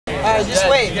Yeah, just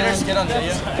wait. Get her get on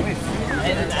video.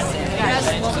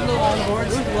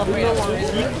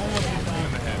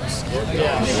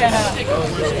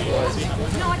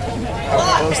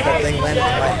 Close that thing landed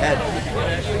in my head.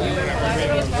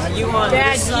 You on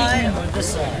this side or this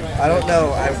side? I don't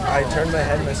know. I turned my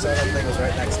head and I saw that thing was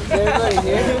right next to me. Everybody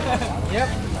here? Yep.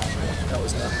 That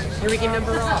was nothing. Here we can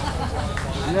number off.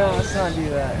 No, let's not do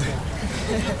that.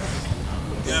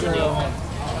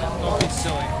 Don't be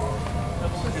silly.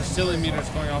 Your silly meter's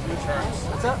going off the charts.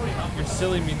 What's up? Your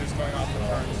silly meter's going off the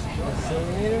charts.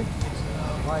 Silly meter?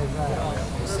 Why is that?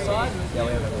 Yeah,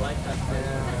 we have it.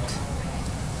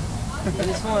 I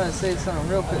just want to say something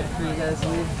real quick before you guys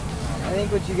leave. I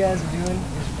think what you guys are doing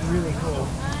is really cool.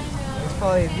 It's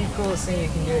probably the coolest thing you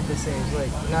can do at this age.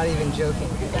 Like, not even joking.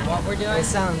 What we're doing? It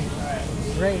sounds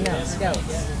right now,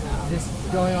 scouts. Just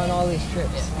going on all these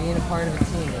trips, being a part of a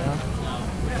team, you know?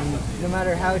 And no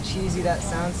matter how cheesy that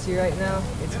sounds to you right now,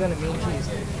 it's going to mean to you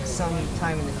some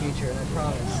time in the future, and I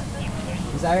promise.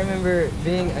 Because I remember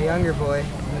being a younger boy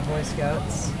in the Boy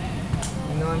Scouts,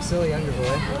 even though I'm still a younger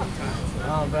boy.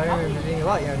 But I remember being a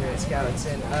lot younger in Scouts,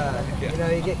 and you know,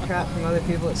 you get crap from other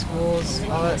people at schools,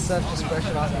 all that stuff, just brush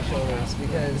it off your shoulders,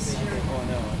 because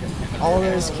all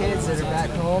those kids that are back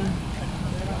home,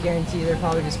 guarantee they're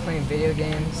probably just playing video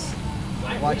games,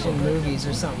 watching movies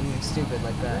or something stupid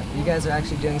like that. You guys are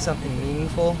actually doing something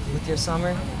meaningful with your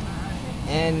summer,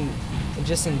 and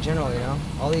just in general, you know,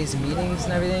 all these meetings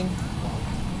and everything.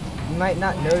 You might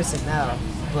not notice it now,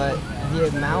 but the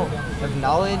amount of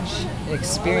knowledge and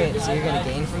experience that you're going to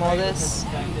gain from all this,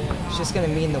 it's just going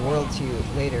to mean the world to you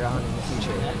later on in the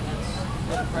future.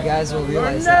 You guys will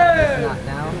realize that, if not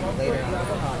now, later on, I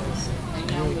promise.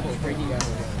 It's really cool for you guys.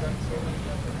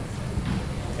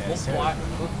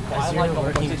 As you're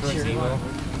working towards Eagle,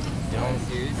 don't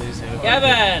lose hope.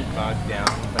 Kevin! Get bogged down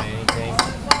by anything.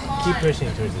 Keep pushing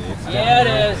towards it. It's Yeah, it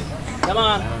definitely is. worth Come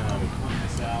on.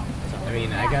 I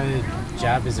mean, I got a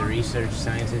job as a research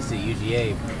scientist at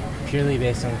UGA purely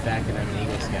based on the fact that I'm an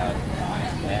Eagle Scout,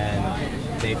 and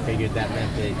they figured that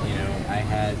meant that, you know, I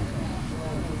had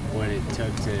what it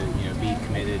took to, you know, be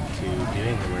committed to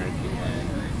doing the work, and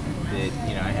that,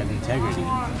 you know, I had integrity,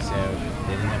 so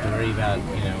they didn't have to worry about,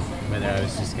 you know, whether I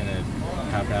was just gonna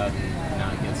cop out and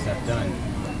not get stuff done.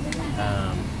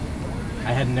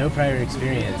 I had no prior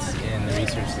experience in the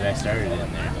research that I started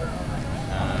in there.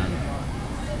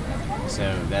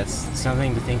 So that's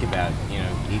something to think about. You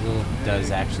know, Eagle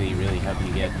does actually really help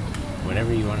you get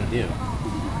whatever you want to do.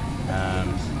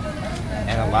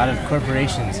 And a lot of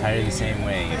corporations hire the same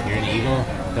way. If you're an Eagle,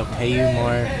 they'll pay you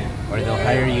more, or they'll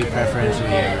hire you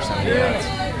preferentially over somebody else.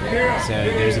 So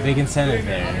there's a big incentive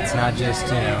there. It's not just,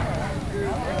 you know,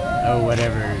 oh,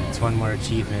 whatever, it's one more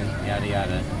achievement, yada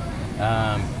yada.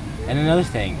 And another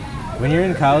thing, when you're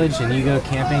in college and you go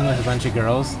camping with a bunch of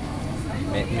girls,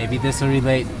 maybe this will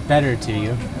relate better to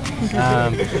you.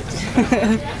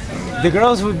 The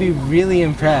girls would be really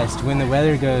impressed when the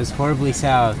weather goes horribly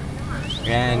south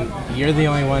and you're the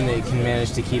only one that can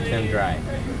manage to keep them dry.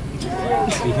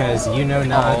 Because you know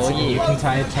knots, you can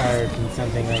tie a tarp and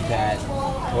something like that.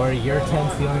 Or your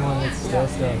tent's the only one that's still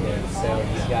standing, so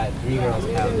you've got 3 girls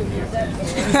pounding your tent.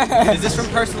 Is this from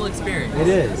personal experience? It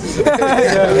is. So,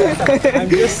 I'm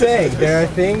just saying, there are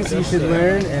things you should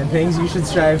learn and things you should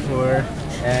strive for,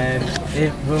 and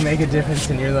it will make a difference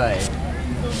in your life.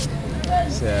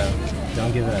 So,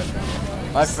 don't give up.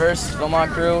 My first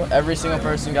Philmont crew, every single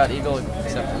person got Eagle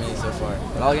except for me so far.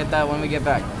 But I'll get that when we get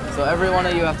back. So every one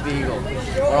of you have to be Eagle.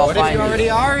 Or I'll find you. already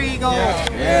are Eagle?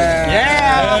 Yeah!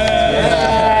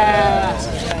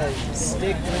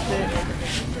 Stick with it.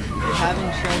 If you're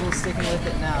having trouble sticking with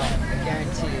it now, I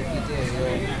guarantee you, if you do, you'll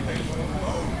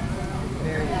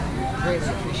very greatly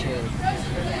appreciate it.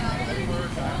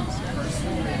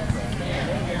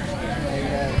 You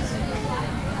guys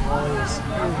always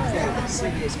really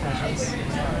serious peppers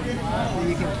that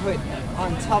you can put on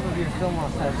top of your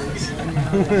Philmont peppers.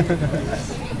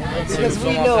 Because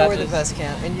we know we're the best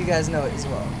camp, and you guys know it as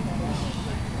well.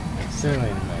 Certainly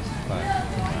the most fun.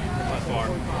 By far.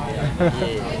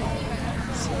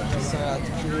 So, start out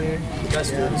the clear. Best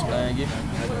students, thank you.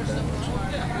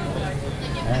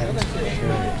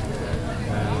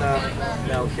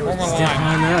 No, here we Step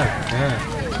on up.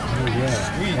 Yeah. Oh,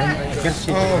 yeah. And get shake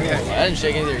it. Okay. I didn't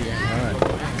shake either again. All right.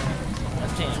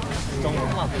 Left hand. Come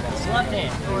on, it's left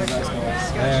hand.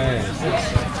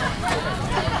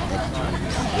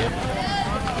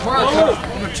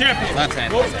 I'm a champion. Left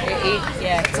hand.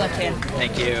 Yeah, it's left hand.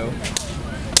 Thank you.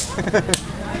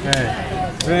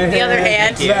 The other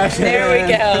hand. There we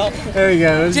go. There we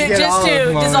go. Let's get all of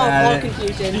them Just at all it.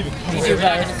 confusion. You do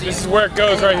both. This is where it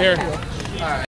goes right here.